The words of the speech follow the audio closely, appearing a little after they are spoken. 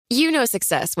You know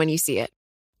success when you see it.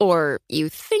 Or you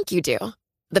think you do.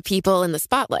 The people in the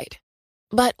spotlight.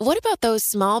 But what about those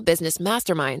small business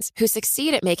masterminds who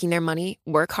succeed at making their money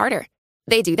work harder?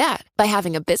 They do that by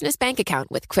having a business bank account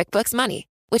with QuickBooks Money,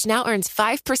 which now earns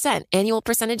 5% annual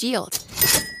percentage yield.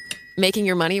 Making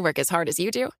your money work as hard as you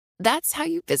do? That's how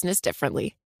you business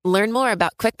differently. Learn more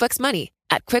about QuickBooks Money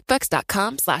at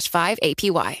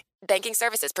quickbooks.com/5APY. Banking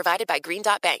services provided by Green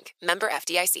Dot Bank. Member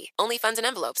FDIC. Only funds and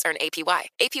envelopes earn APY.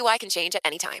 APY can change at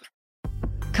any time.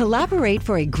 Collaborate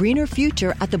for a greener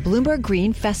future at the Bloomberg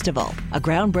Green Festival, a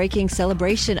groundbreaking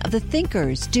celebration of the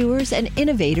thinkers, doers, and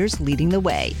innovators leading the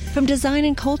way. From design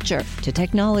and culture to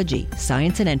technology,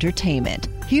 science, and entertainment.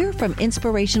 Hear from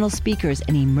inspirational speakers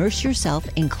and immerse yourself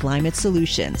in climate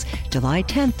solutions. July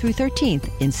 10th through 13th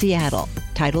in Seattle.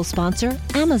 Title sponsor,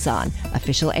 Amazon.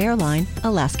 Official airline,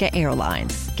 Alaska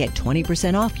Airlines. Get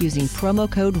 20% off using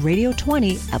promo code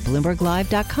radio20 at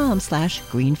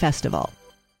BloombergLive.com/Green Festival.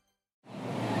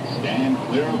 Stand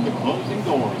clear of the closing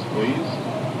doors, please.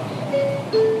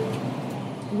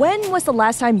 When was the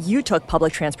last time you took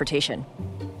public transportation?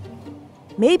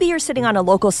 Maybe you're sitting on a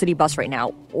local city bus right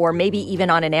now, or maybe even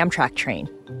on an Amtrak train.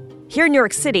 Here in New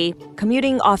York City,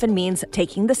 commuting often means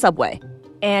taking the subway.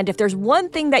 And if there's one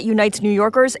thing that unites New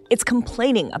Yorkers, it's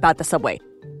complaining about the subway.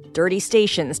 Dirty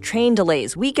stations, train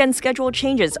delays, weekend schedule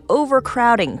changes,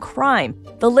 overcrowding, crime.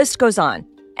 The list goes on.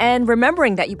 And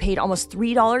remembering that you paid almost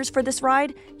 $3 for this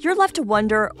ride, you're left to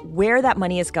wonder where that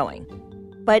money is going.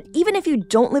 But even if you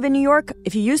don't live in New York,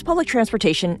 if you use public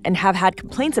transportation and have had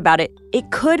complaints about it,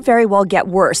 it could very well get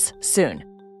worse soon.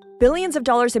 Billions of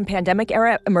dollars in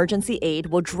pandemic-era emergency aid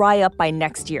will dry up by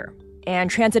next year, and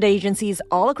transit agencies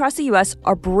all across the U.S.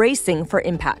 are bracing for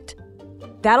impact.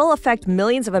 That'll affect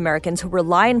millions of Americans who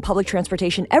rely on public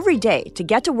transportation every day to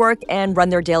get to work and run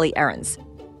their daily errands.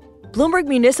 Bloomberg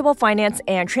municipal finance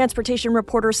and transportation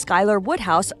reporter Skylar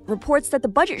Woodhouse reports that the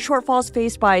budget shortfalls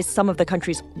faced by some of the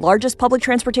country's largest public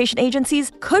transportation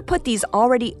agencies could put these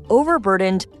already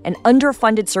overburdened and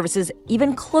underfunded services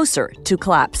even closer to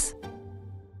collapse.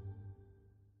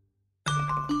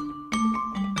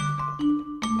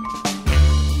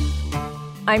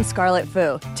 I'm Scarlett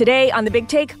Fu. Today on The Big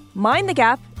Take, mind the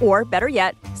gap, or better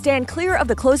yet, stand clear of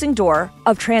the closing door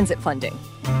of transit funding.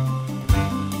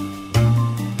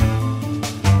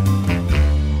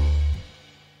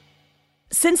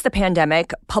 Since the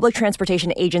pandemic, public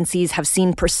transportation agencies have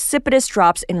seen precipitous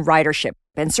drops in ridership.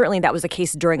 And certainly that was the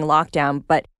case during lockdown.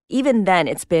 But even then,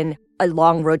 it's been a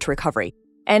long road to recovery.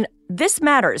 And this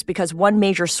matters because one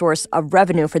major source of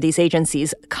revenue for these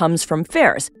agencies comes from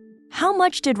fares. How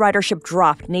much did ridership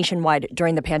drop nationwide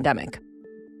during the pandemic?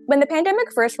 When the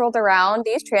pandemic first rolled around,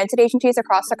 these transit agencies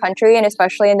across the country, and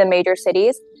especially in the major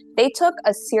cities, they took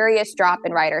a serious drop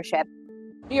in ridership.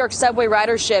 New York subway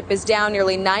ridership is down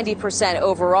nearly 90%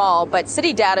 overall, but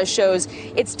city data shows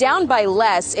it's down by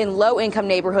less in low-income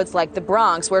neighborhoods like the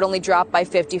Bronx, where it only dropped by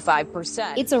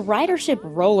 55%. It's a ridership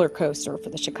roller coaster for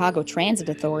the Chicago Transit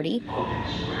Authority.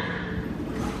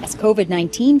 As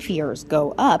COVID-19 fears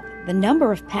go up, the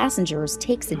number of passengers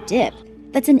takes a dip.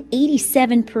 That's an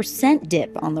 87%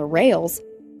 dip on the rails.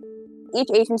 Each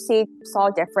agency saw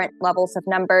different levels of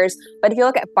numbers. But if you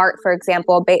look at BART, for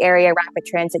example, Bay Area Rapid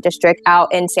Transit District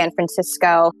out in San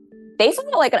Francisco, they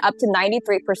saw like an up to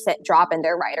 93% drop in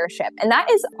their ridership. And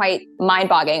that is quite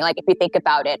mind-boggling, like if you think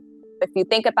about it. If you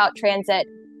think about transit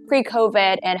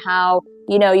pre-COVID and how,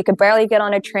 you could barely get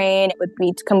on a train, it would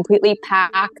be completely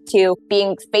packed, to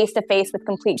being face-to-face with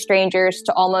complete strangers,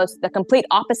 to almost the complete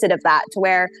opposite of that, to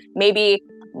where maybe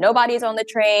nobody's on the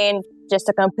train, just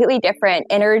a completely different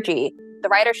energy. The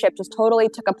ridership just totally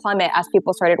took a plummet as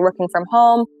people started working from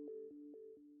home.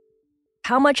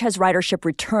 How much has ridership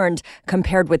returned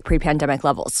compared with pre-pandemic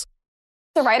levels?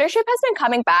 The ridership has been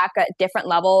coming back at different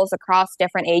levels across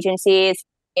different agencies.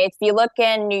 If you look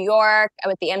in New York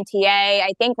with the MTA,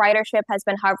 I think ridership has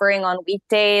been hovering on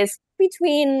weekdays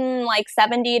between like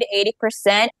 70 to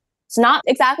 80%. It's not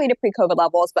exactly to pre-COVID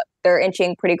levels, but they're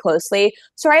inching pretty closely.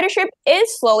 So ridership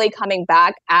is slowly coming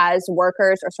back as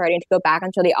workers are starting to go back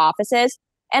into the offices.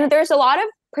 And there's a lot of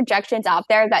projections out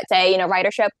there that say,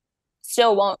 ridership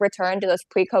still won't return to those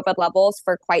pre-COVID levels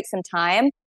for quite some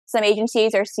time. Some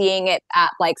agencies are seeing it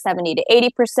at like 70 to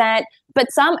 80%, but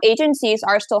some agencies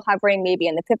are still hovering maybe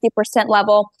in the 50%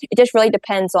 level. It just really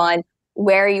depends on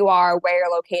where you are, where you're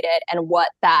located, and what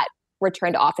that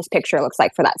return to office picture looks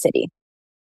like for that city.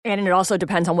 And it also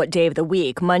depends on what day of the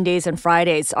week. Mondays and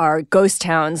Fridays are ghost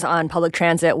towns on public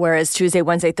transit, whereas Tuesday,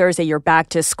 Wednesday, Thursday, you're back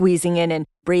to squeezing in and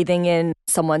breathing in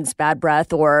someone's bad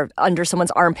breath or under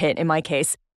someone's armpit, in my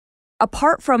case.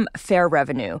 apart from fare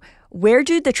revenue, where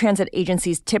do the transit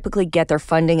agencies typically get their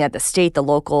funding at the state, the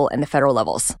local, and the federal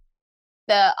levels?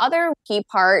 The other key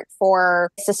part for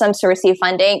systems to receive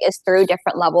funding is through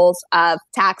different levels of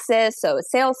taxes. So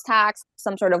sales tax,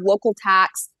 some sort of local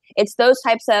tax. It's those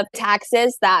types of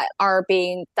taxes that are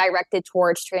being directed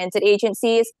towards transit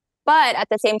agencies. But at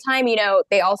the same time,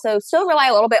 they also still rely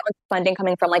a little bit on funding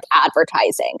coming from like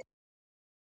advertising.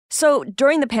 So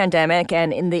during the pandemic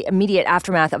and in the immediate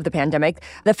aftermath of the pandemic,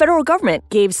 the federal government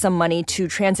gave some money to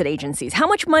transit agencies. How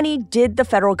much money did the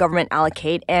federal government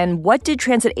allocate, and what did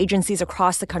transit agencies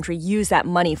across the country use that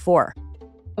money for?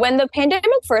 When the pandemic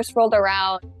first rolled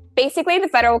around, basically the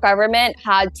federal government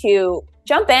had to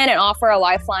jump in and offer a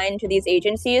lifeline to these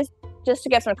agencies. Just to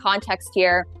give some context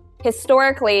here,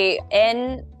 historically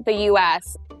in the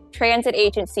U.S., transit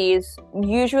agencies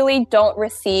usually don't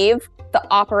receive the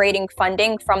operating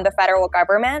funding from the federal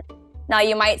government. Now,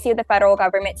 you might see the federal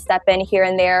government step in here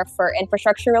and there for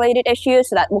infrastructure-related issues,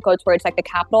 so that will go towards like the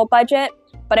capital budget.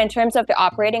 But in terms of the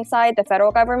operating side, the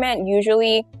federal government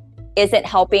usually isn't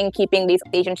helping keeping these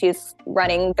agencies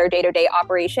running their day-to-day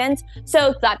operations.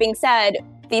 So that being said,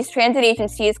 these transit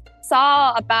agencies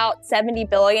saw about $70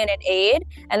 billion in aid,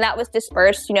 and that was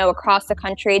dispersed, across the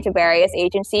country to various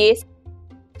agencies.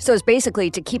 So it's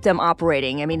basically to keep them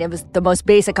operating. I mean, it was the most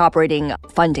basic operating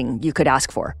funding you could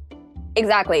ask for.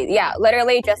 Exactly. Yeah.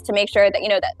 Literally just to make sure that,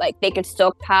 that like they could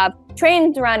still have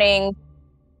trains running.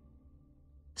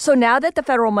 So now that the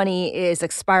federal money is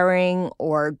expiring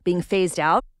or being phased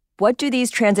out, what do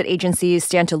these transit agencies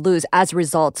stand to lose as a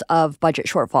result of budget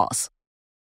shortfalls?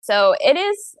 So it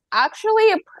is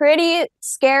actually a pretty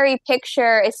scary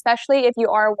picture, especially if you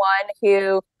are one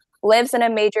who lives in a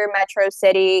major metro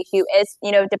city, who is,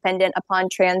 dependent upon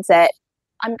transit.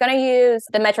 I'm going to use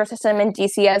the metro system in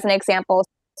DC as an example.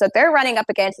 So they're running up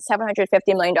against a $750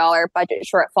 million budget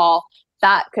shortfall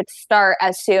that could start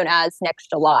as soon as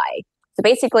next July. So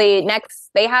basically,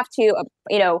 next they have to,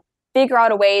 figure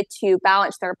out a way to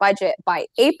balance their budget by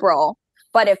April.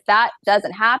 But if that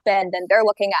doesn't happen, then they're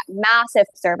looking at massive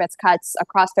service cuts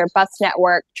across their bus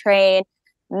network, train,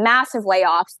 massive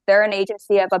layoffs. They're an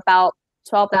agency of about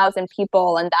 12,000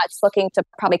 people, and that's looking to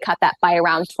probably cut that by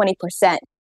around 20%.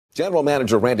 General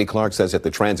Manager Randy Clark says that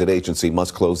the transit agency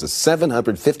must close a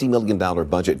 $750 million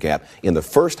budget gap in the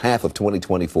first half of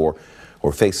 2024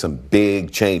 or face some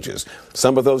big changes.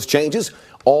 Some of those changes,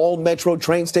 all metro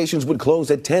train stations would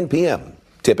close at 10 p.m.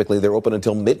 Typically, they're open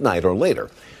until midnight or later.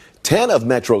 10 of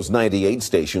Metro's 98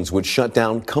 stations would shut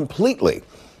down completely.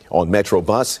 On Metro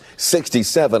Bus,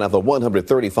 67 of the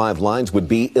 135 lines would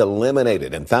be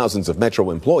eliminated, and thousands of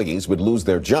Metro employees would lose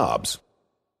their jobs.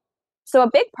 So a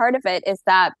big part of it is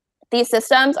that these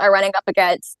systems are running up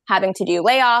against having to do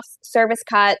layoffs, service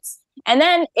cuts, and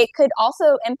then it could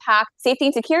also impact safety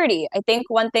and security. I think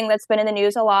one thing that's been in the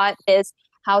news a lot is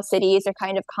how cities are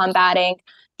kind of combating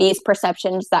these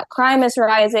perceptions that crime is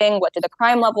rising. What do the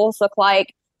crime levels look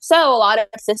like? So a lot of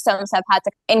systems have had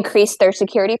to increase their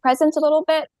security presence a little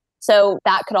bit. So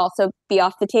that could also be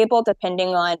off the table depending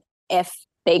on if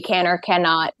they can or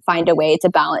cannot find a way to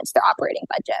balance their operating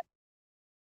budget.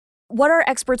 What are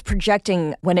experts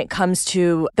projecting when it comes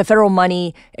to the federal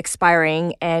money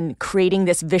expiring and creating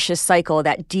this vicious cycle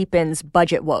that deepens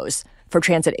budget woes for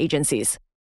transit agencies?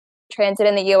 Transit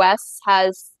in the U.S.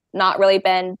 has not really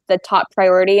been the top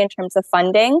priority in terms of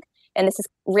funding. And this is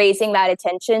raising that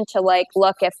attention to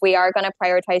look, if we are going to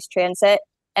prioritize transit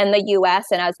in the U.S.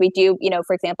 and as we do,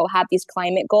 for example, have these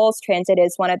climate goals, transit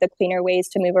is one of the cleaner ways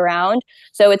to move around.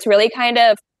 So it's really kind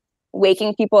of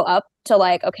waking people up to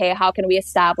okay, how can we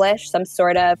establish some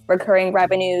sort of recurring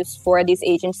revenues for these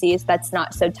agencies that's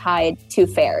not so tied to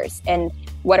fares? And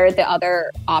what are the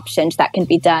other options that can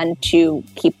be done to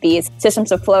keep these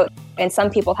systems afloat? And some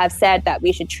people have said that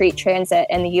we should treat transit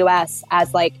in the U.S.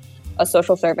 as a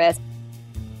social service.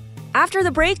 After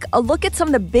the break, a look at some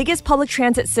of the biggest public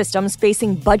transit systems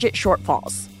facing budget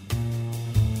shortfalls.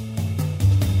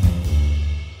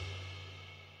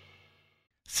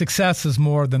 Success is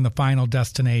more than the final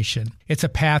destination. It's a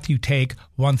path you take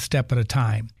one step at a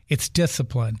time. It's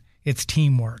discipline, it's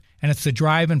teamwork, and it's the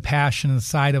drive and passion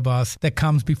inside of us that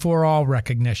comes before all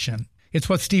recognition. It's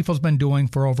what Stifel's been doing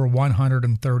for over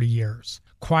 130 years.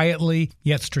 Quietly,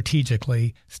 yet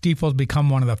strategically, Stifel's become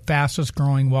one of the fastest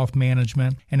growing wealth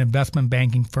management and investment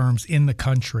banking firms in the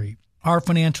country. Our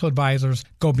financial advisors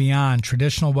go beyond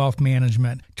traditional wealth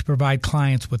management to provide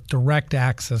clients with direct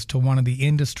access to one of the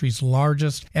industry's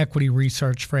largest equity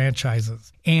research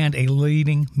franchises and a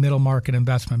leading middle market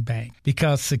investment bank.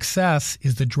 Because success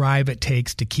is the drive it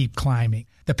takes to keep climbing,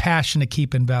 the passion to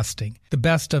keep investing, the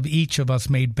best of each of us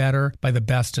made better by the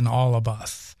best in all of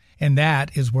us. And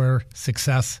that is where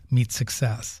success meets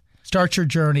success. Start your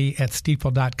journey at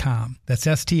Stifel.com. That's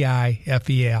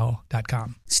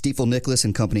STIFEL.com. Stifel Nicholas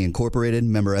and Company Incorporated,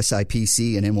 member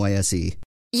SIPC and NYSE.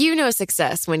 You know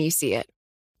success when you see it.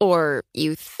 Or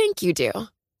you think you do.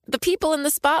 The people in the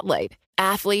spotlight.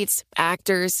 Athletes,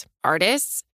 actors,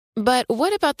 artists. But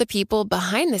what about the people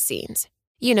behind the scenes?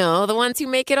 You know, the ones who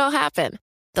make it all happen.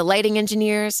 The lighting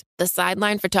engineers, the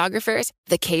sideline photographers,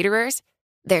 the caterers.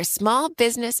 They're small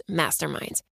business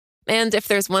masterminds. And if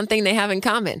there's one thing they have in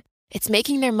common, it's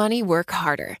making their money work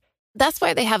harder. That's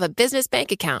why they have a business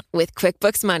bank account with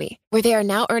QuickBooks Money, where they are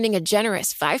now earning a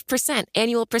generous 5%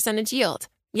 annual percentage yield.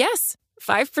 Yes,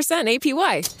 5%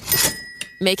 APY.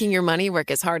 Making your money work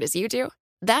as hard as you do?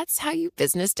 That's how you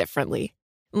business differently.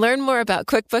 Learn more about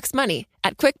QuickBooks Money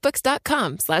at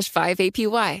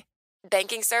QuickBooks.com/5APY.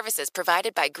 Banking services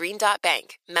provided by Green Dot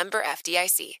Bank, member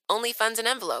FDIC. Only funds and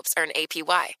envelopes earn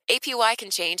APY. APY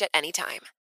can change at any time.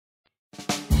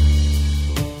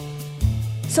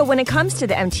 So when it comes to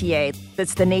the MTA,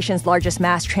 that's the nation's largest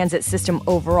mass transit system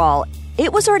overall,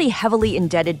 it was already heavily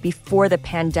indebted before the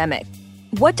pandemic.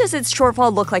 What does its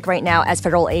shortfall look like right now as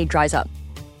federal aid dries up?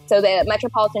 So the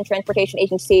Metropolitan Transportation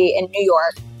Agency in New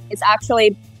York has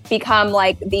actually become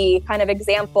like the kind of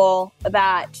example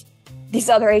that these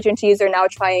other agencies are now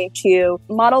trying to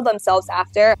model themselves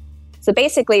after. So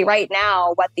basically right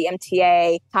now, what the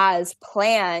MTA has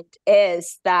planned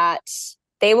is that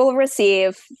they will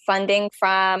receive funding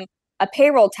from a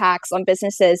payroll tax on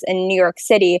businesses in New York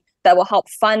City that will help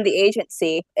fund the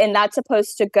agency. And that's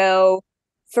supposed to go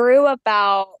through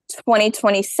about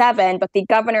 2027. But the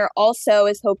governor also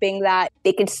is hoping that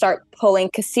they can start pulling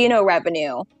casino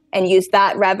revenue and use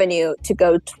that revenue to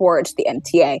go towards the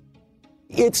MTA.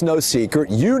 It's no secret,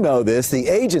 you know this, the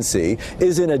agency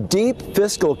is in a deep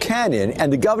fiscal canyon,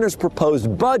 and the governor's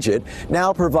proposed budget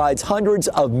now provides hundreds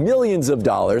of millions of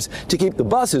dollars to keep the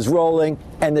buses rolling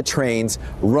and the trains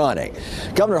running.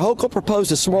 Governor Hochul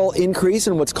proposed a small increase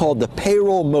in what's called the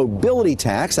payroll mobility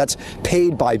tax, that's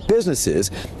paid by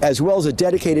businesses, as well as a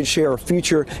dedicated share of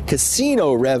future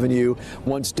casino revenue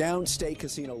once downstate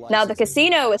casino licenses. Now, the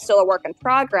casino is still a work in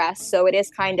progress, so it is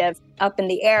kind of up in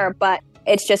the air, but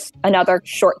it's just another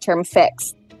short-term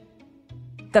fix.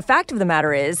 The fact of the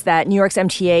matter is that New York's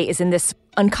MTA is in this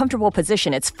uncomfortable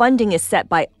position. Its funding is set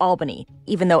by Albany,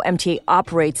 even though MTA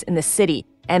operates in the city.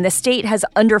 And the state has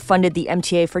underfunded the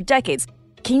MTA for decades.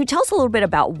 Can you tell us a little bit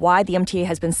about why the MTA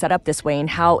has been set up this way and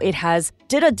how it has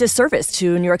did a disservice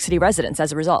to New York City residents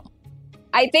as a result?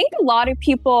 I think a lot of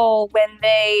people, when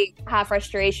they have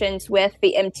frustrations with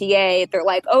the MTA, they're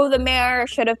like, oh, the mayor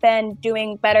should have been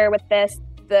doing better with this.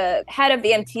 The head of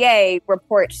the MTA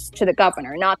reports to the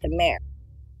governor, not the mayor.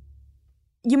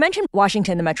 You mentioned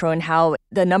Washington, the metro, and how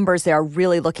the numbers there are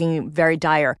really looking very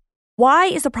dire. Why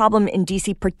is the problem in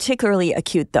D.C. particularly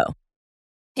acute, though?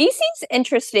 D.C.'s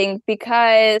interesting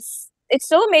because it's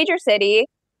still a major city,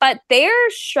 but they're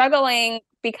struggling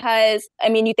because, I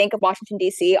mean, you think of Washington,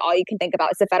 D.C., all you can think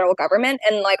about is the federal government.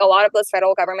 And like a lot of those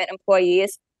federal government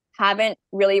employees haven't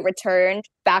really returned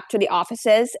back to the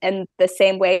offices in the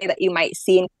same way that you might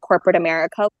see in corporate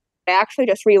America. I actually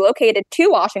just relocated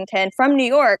to Washington from New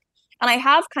York, and I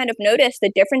have kind of noticed the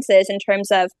differences in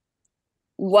terms of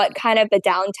what kind of the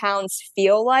downtowns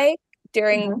feel like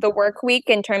during the work week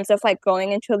in terms of like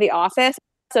going into the office.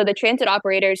 So the transit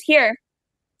operators here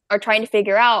are trying to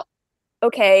figure out,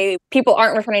 okay, people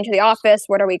aren't returning to the office.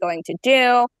 What are we going to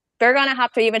do? They're going to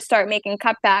have to even start making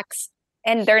cutbacks.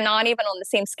 And they're not even on the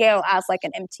same scale as like an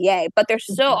MTA, but they're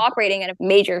still operating in a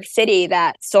major city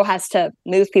that still has to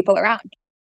move people around.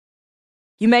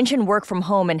 You mentioned work from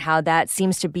home and how that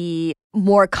seems to be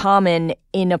more common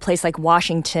in a place like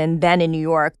Washington than in New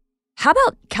York. How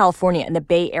about California and the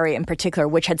Bay Area in particular,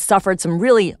 which had suffered some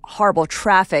really horrible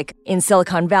traffic in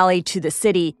Silicon Valley to the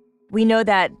city? We know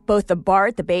that both the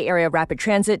BART, the Bay Area Rapid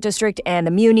Transit District, and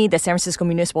the MUNI, the San Francisco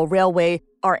Municipal Railway,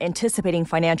 are anticipating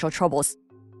financial troubles.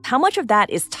 How much of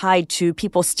that is tied to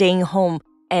people staying home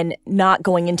and not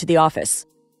going into the office?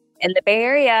 In the Bay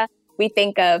Area, we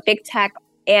think of big tech.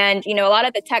 And, you know, a lot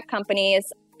of the tech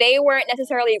companies, they weren't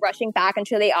necessarily rushing back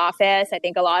into the office. I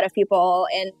think a lot of people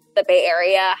in the Bay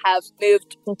Area have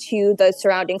moved into the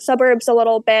surrounding suburbs a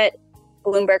little bit.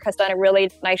 Bloomberg has done a really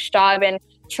nice job in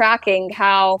tracking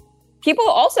how people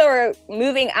also are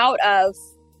moving out of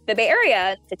the Bay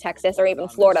Area to Texas or even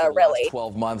Florida, really.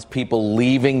 12 months, people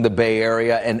leaving the Bay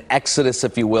Area, an exodus,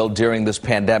 if you will, during this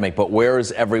pandemic. But where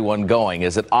is everyone going?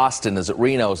 Is it Austin? Is it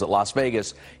Reno? Is it Las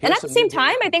Vegas? And at the same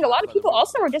time, I think a lot of people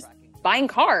also are just buying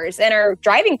cars and are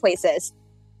driving places.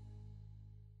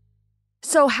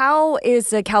 So how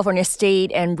is the California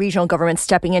state and regional government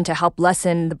stepping in to help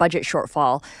lessen the budget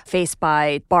shortfall faced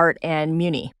by BART and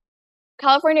Muni?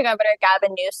 California Governor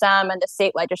Gavin Newsom and the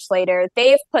state legislator,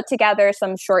 they've put together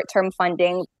some short-term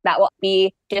funding that will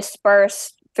be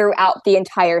dispersed throughout the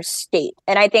entire state.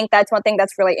 And I think that's one thing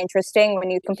that's really interesting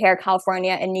when you compare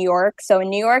California and New York. So in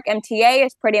New York, MTA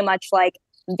is pretty much like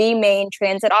the main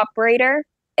transit operator.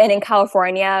 And in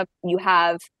California, you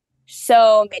have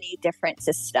so many different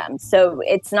systems. So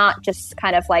it's not just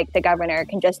kind of like the governor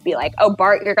can just be like, oh,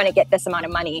 BART, you're going to get this amount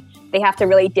of money. They have to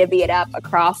really divvy it up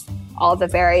across all the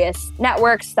various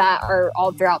networks that are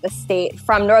all throughout the state,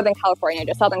 from Northern California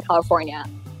to Southern California.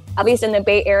 At least in the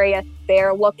Bay Area,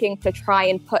 they're looking to try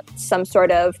and put some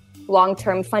sort of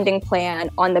long-term funding plan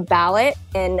on the ballot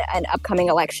in an upcoming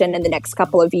election in the next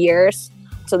couple of years.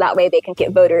 So that way they can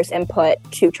get voters' input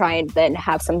to try and then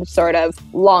have some sort of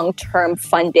long-term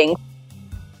funding.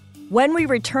 When we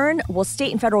return, will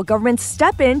state and federal governments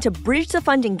step in to bridge the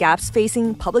funding gaps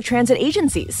facing public transit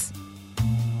agencies?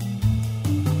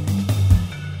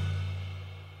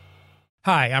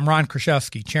 Hi, I'm Ron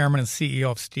Kraszewski, Chairman and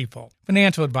CEO of Stifel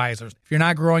Financial Advisors. If you're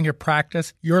not growing your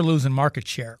practice, you're losing market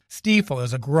share. Stifel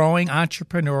is a growing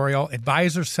entrepreneurial,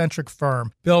 advisor-centric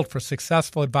firm built for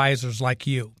successful advisors like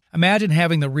you. Imagine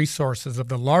having the resources of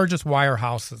the largest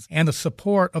wirehouses and the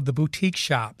support of the boutique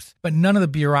shops, but none of the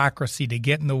bureaucracy to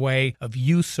get in the way of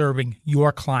you serving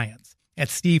your clients. At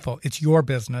Stifel, it's your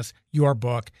business, your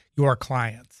book, your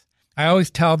clients. I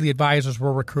always tell the advisors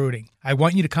we're recruiting, I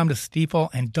want you to come to Stifel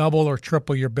and double or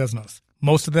triple your business.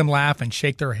 Most of them laugh and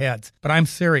shake their heads, but I'm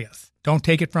serious. Don't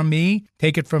take it from me.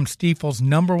 Take it from Stifel's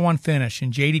 #1 finish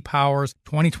in J.D. Power's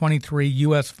 2023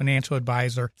 U.S. Financial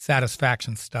Advisor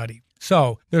Satisfaction Study.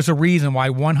 So, there's a reason why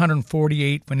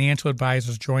 148 financial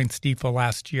advisors joined Stifel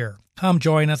last year. Come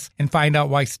join us and find out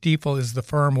why Stifel is the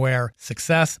firm where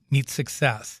success meets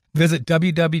success. Visit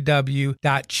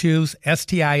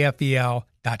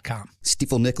www.choosestifel.com.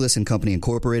 Stifel Nicholas and Company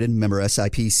Incorporated, member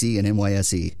SIPC and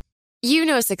NYSE. You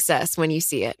know success when you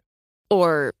see it.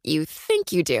 Or you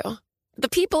think you do. The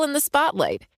people in the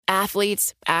spotlight.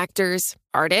 Athletes, actors,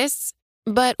 artists.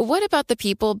 But what about the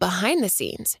people behind the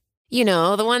scenes? You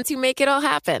know, the ones who make it all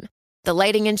happen. The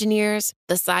lighting engineers,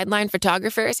 the sideline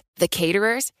photographers, the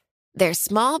caterers. They're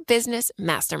small business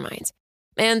masterminds.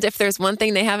 And if there's one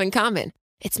thing they have in common,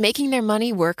 it's making their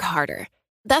money work harder.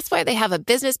 That's why they have a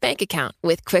business bank account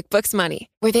with QuickBooks Money,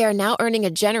 where they are now earning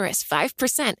a generous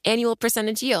 5% annual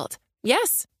percentage yield.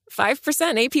 Yes,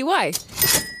 5% APY.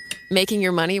 Making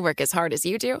your money work as hard as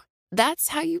you do? That's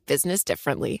how you business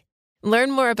differently.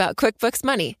 Learn more about QuickBooks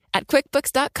Money at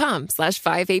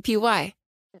quickbooks.com/5APY.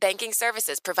 Banking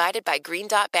services provided by Green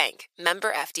Dot Bank,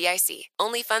 member FDIC.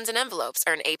 Only funds and envelopes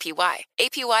earn APY.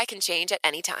 APY can change at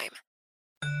any time.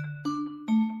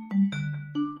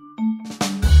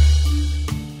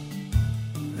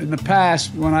 In the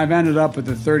past, when I've ended up at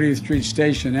the 30th Street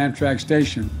station, Amtrak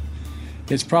station,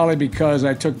 it's probably because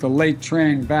I took the late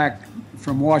train back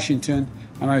from Washington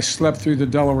and I slept through the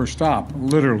Delaware stop,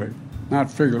 literally. Not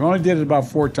figured. I only did it about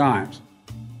 4 times.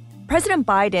 President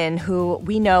Biden, who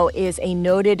we know is a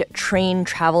noted train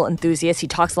travel enthusiast, he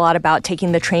talks a lot about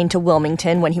taking the train to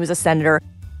Wilmington when he was a senator.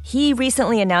 He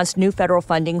recently announced new federal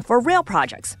funding for rail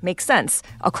projects. Makes sense.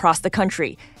 Across the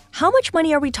country. How much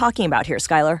money are we talking about here,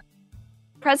 Skylar?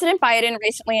 President Biden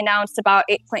recently announced about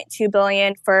 $8.2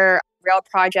 billion for rail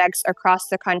projects across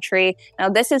the country. Now,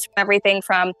 this is everything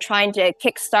from trying to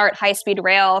kickstart high-speed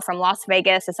rail from Las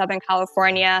Vegas to Southern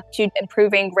California to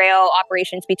improving rail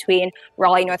operations between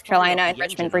Raleigh, North Carolina and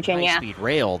Richmond, Virginia. High-speed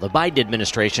rail, the Biden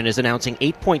administration is announcing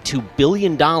 $8.2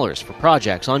 billion for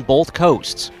projects on both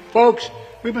coasts. Folks,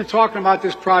 we've been talking about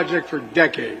this project for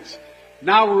decades.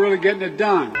 Now we're really getting it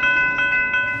done.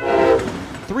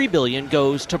 $3 billion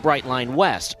goes to Brightline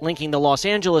West, linking the Los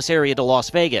Angeles area to Las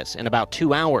Vegas in about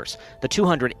 2 hours. The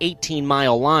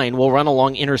 218-mile line will run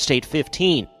along Interstate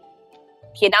 15.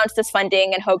 He announced this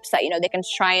funding in hopes that, they can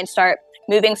try and start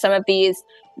moving some of these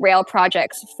rail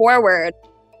projects forward.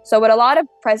 So what a lot of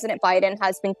President Biden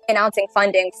has been announcing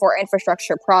funding for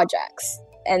infrastructure projects.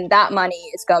 And that money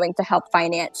is going to help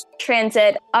finance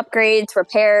transit upgrades,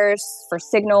 repairs for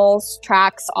signals,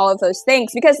 tracks, all of those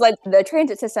things. Because the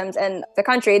transit systems in the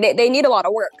country, they need a lot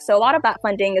of work. So a lot of that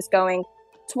funding is going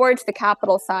towards the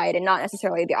capital side and not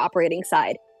necessarily the operating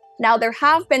side. Now, there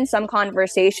have been some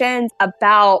conversations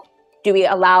about, do we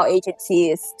allow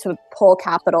agencies to pull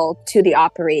capital to the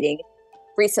operating?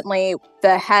 Recently,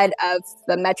 the head of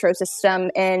the metro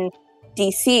system in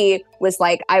DC was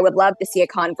like, I would love to see a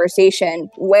conversation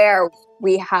where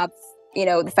we have,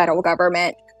 the federal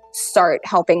government start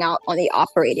helping out on the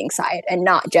operating side and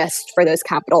not just for those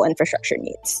capital infrastructure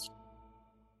needs.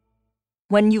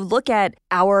 When you look at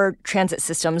our transit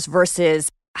systems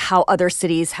versus how other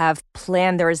cities have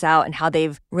planned theirs out and how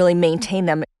they've really maintained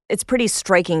them, it's pretty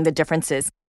striking, the differences.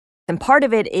 And part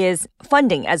of it is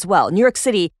funding as well. New York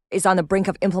City is on the brink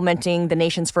of implementing the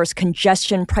nation's first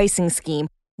congestion pricing scheme.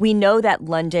 We know that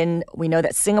London, we know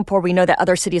that Singapore, we know that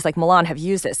other cities like Milan have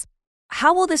used this.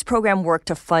 How will this program work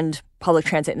to fund public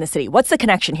transit in the city? What's the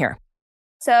connection here?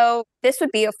 So this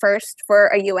would be a first for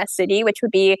a U.S. city, which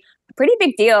would be a pretty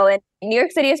big deal. And New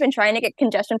York City has been trying to get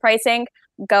congestion pricing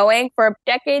going for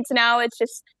decades now. It's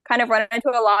just kind of run into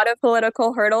a lot of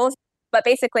political hurdles. But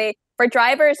basically, for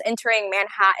drivers entering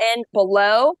Manhattan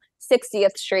below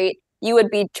 60th Street, you would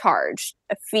be charged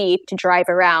a fee to drive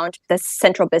around the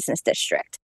central business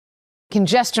district.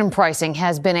 Congestion pricing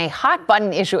has been a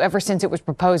hot-button issue ever since it was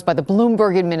proposed by the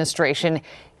Bloomberg administration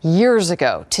years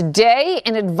ago. Today,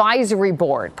 an advisory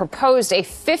board proposed a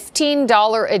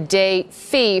 $15 a day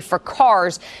fee for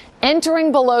cars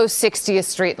entering below 60th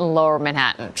Street in Lower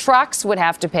Manhattan. Trucks would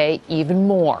have to pay even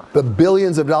more. The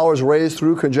billions of dollars raised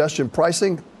through congestion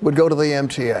pricing would go to the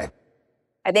MTA.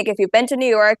 I think if you've been to New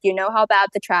York, you know how bad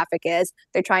the traffic is.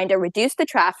 They're trying to reduce the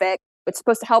traffic. It's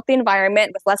supposed to help the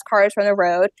environment with less cars from the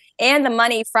road. And the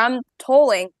money from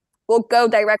tolling will go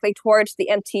directly towards the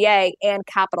MTA and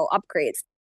capital upgrades.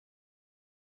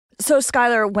 So,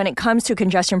 Skylar, when it comes to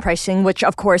congestion pricing, which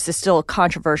of course is still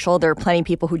controversial, there are plenty of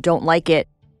people who don't like it.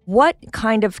 What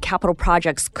kind of capital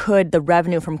projects could the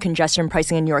revenue from congestion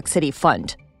pricing in New York City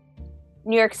fund?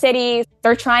 New York City,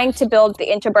 they're trying to build the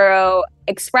Interborough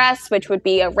Express, which would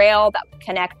be a rail that would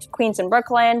connect Queens and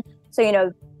Brooklyn.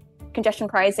 So, congestion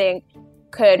pricing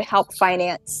could help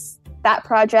finance that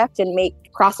project and make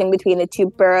crossing between the two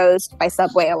boroughs by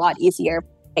subway a lot easier.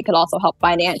 It could also help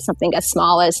finance something as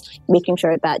small as making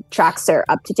sure that tracks are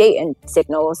up to date and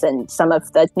signals and some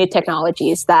of the new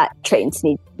technologies that trains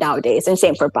need nowadays, and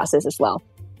same for buses as well.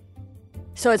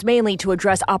 So it's mainly to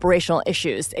address operational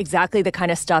issues, exactly the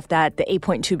kind of stuff that the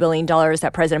 $8.2 billion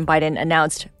that President Biden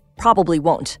announced probably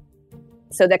won't.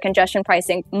 So the congestion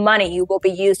pricing money will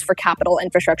be used for capital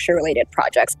infrastructure-related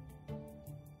projects.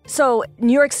 So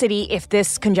New York City, if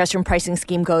this congestion pricing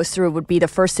scheme goes through, would be the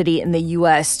first city in the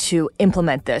U.S. to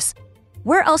implement this.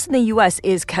 Where else in the U.S.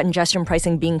 is congestion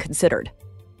pricing being considered?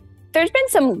 There's been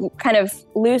some kind of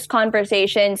loose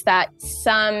conversations that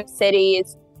some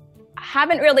cities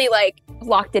haven't really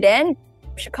locked it in.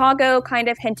 Chicago kind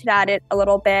of hinted at it a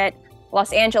little bit.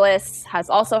 Los Angeles has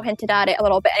also hinted at it a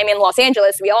little bit. I mean, Los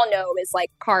Angeles, we all know, is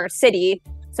car city.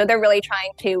 So they're really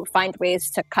trying to find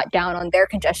ways to cut down on their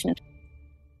congestion.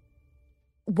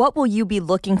 What will you be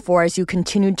looking for as you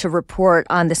continue to report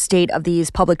on the state of these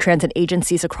public transit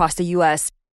agencies across the U.S.?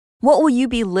 What will you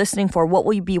be listening for? What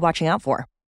will you be watching out for?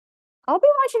 I'll be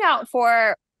watching out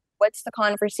for what's the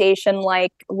conversation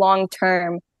like long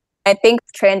term. I think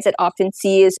transit often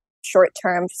sees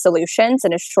short-term solutions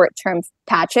and short-term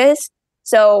patches.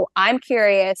 So I'm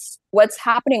curious what's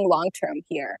happening long-term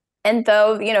here. And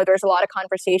though, there's a lot of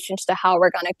conversations to how we're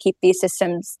going to keep these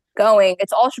systems going,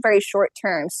 it's all very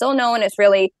short-term. Still no one has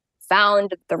really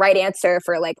found the right answer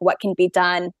for what can be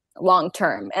done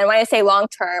long-term. And when I say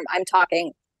long-term, I'm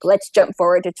talking, let's jump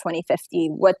forward to 2050.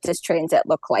 What does transit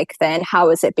look like then? How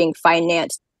is it being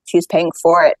financed? Who's paying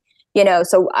for it?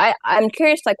 So I'm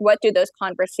curious, what do those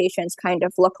conversations kind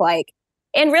of look like?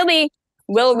 And really,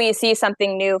 will we see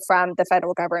something new from the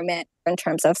federal government in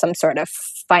terms of some sort of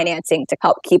financing to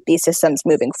help keep these systems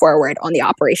moving forward on the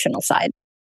operational side?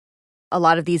 A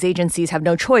lot of these agencies have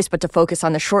no choice but to focus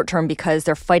on the short term because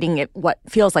they're fighting it what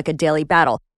feels like a daily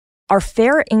battle. Are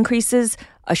fare increases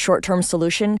a short-term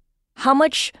solution? How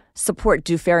much support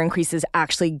do fare increases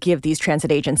actually give these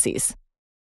transit agencies?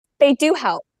 They do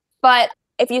help, but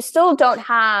if you still don't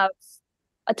have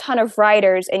a ton of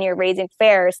riders and you're raising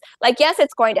fares, yes,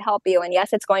 it's going to help you, and yes,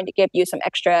 it's going to give you some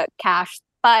extra cash,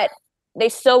 but they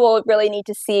still will really need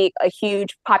to see a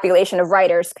huge population of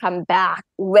riders come back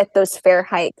with those fare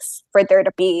hikes for there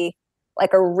to be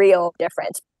a real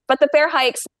difference. But the fare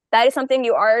hikes, that is something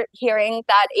you are hearing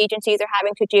that agencies are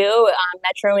having to do.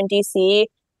 Metro and DC,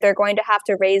 they're going to have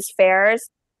to raise fares.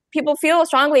 People feel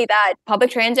strongly that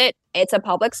public transit, it's a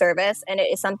public service, and it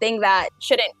is something that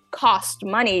shouldn't cost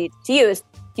money to use.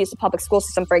 To use the public school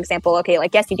system, for example, okay,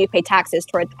 yes, you do pay taxes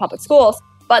toward the public schools,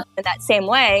 but in that same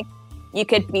way, you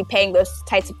could be paying those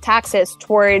types of taxes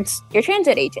towards your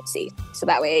transit agency. So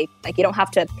that way, you don't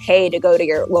have to pay to go to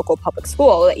your local public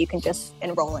school, that you can just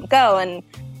enroll and go. And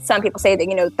some people say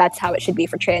that, that's how it should be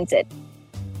for transit.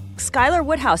 Skylar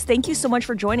Woodhouse, thank you so much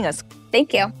for joining us.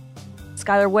 Thank you.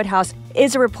 Skylar Woodhouse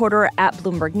is a reporter at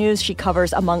Bloomberg News. She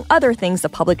covers, among other things, the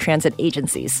public transit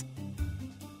agencies.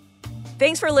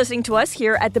 Thanks for listening to us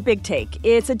here at The Big Take.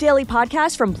 It's a daily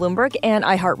podcast from Bloomberg and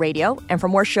iHeartRadio. And for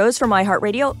more shows from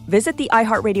iHeartRadio, visit the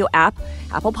iHeartRadio app,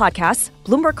 Apple Podcasts,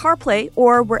 Bloomberg CarPlay,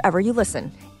 or wherever you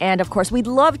listen. And of course, we'd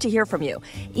love to hear from you.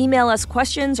 Email us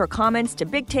questions or comments to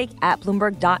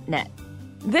bigtake@bloomberg.net.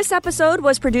 This episode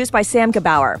was produced by Sam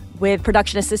Gebauer, with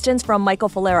production assistance from Michael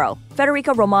Falero,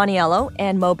 Federica Romaniello,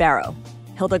 and Mo Barrow.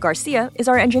 Hilda Garcia is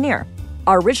our engineer.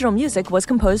 Our original music was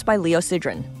composed by Leo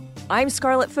Sidran. I'm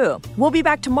Scarlett Fu. We'll be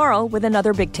back tomorrow with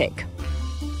another Big Take.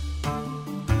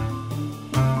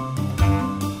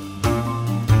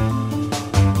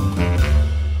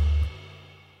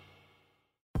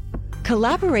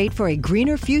 Collaborate for a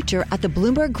greener future at the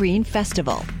Bloomberg Green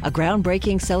Festival, a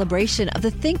groundbreaking celebration of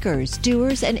the thinkers,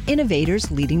 doers, and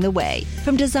innovators leading the way.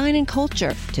 From design and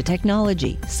culture to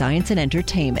technology, science, and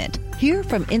entertainment. Hear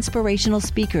from inspirational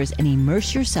speakers and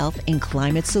immerse yourself in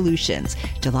climate solutions.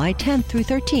 July 10th through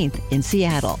 13th in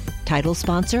Seattle. Title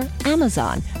sponsor,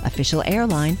 Amazon. Official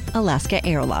airline, Alaska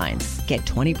Airlines. Get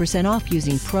 20% off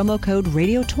using promo code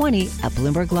radio20 at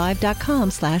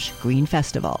BloombergLive.com/Green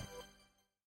Festival.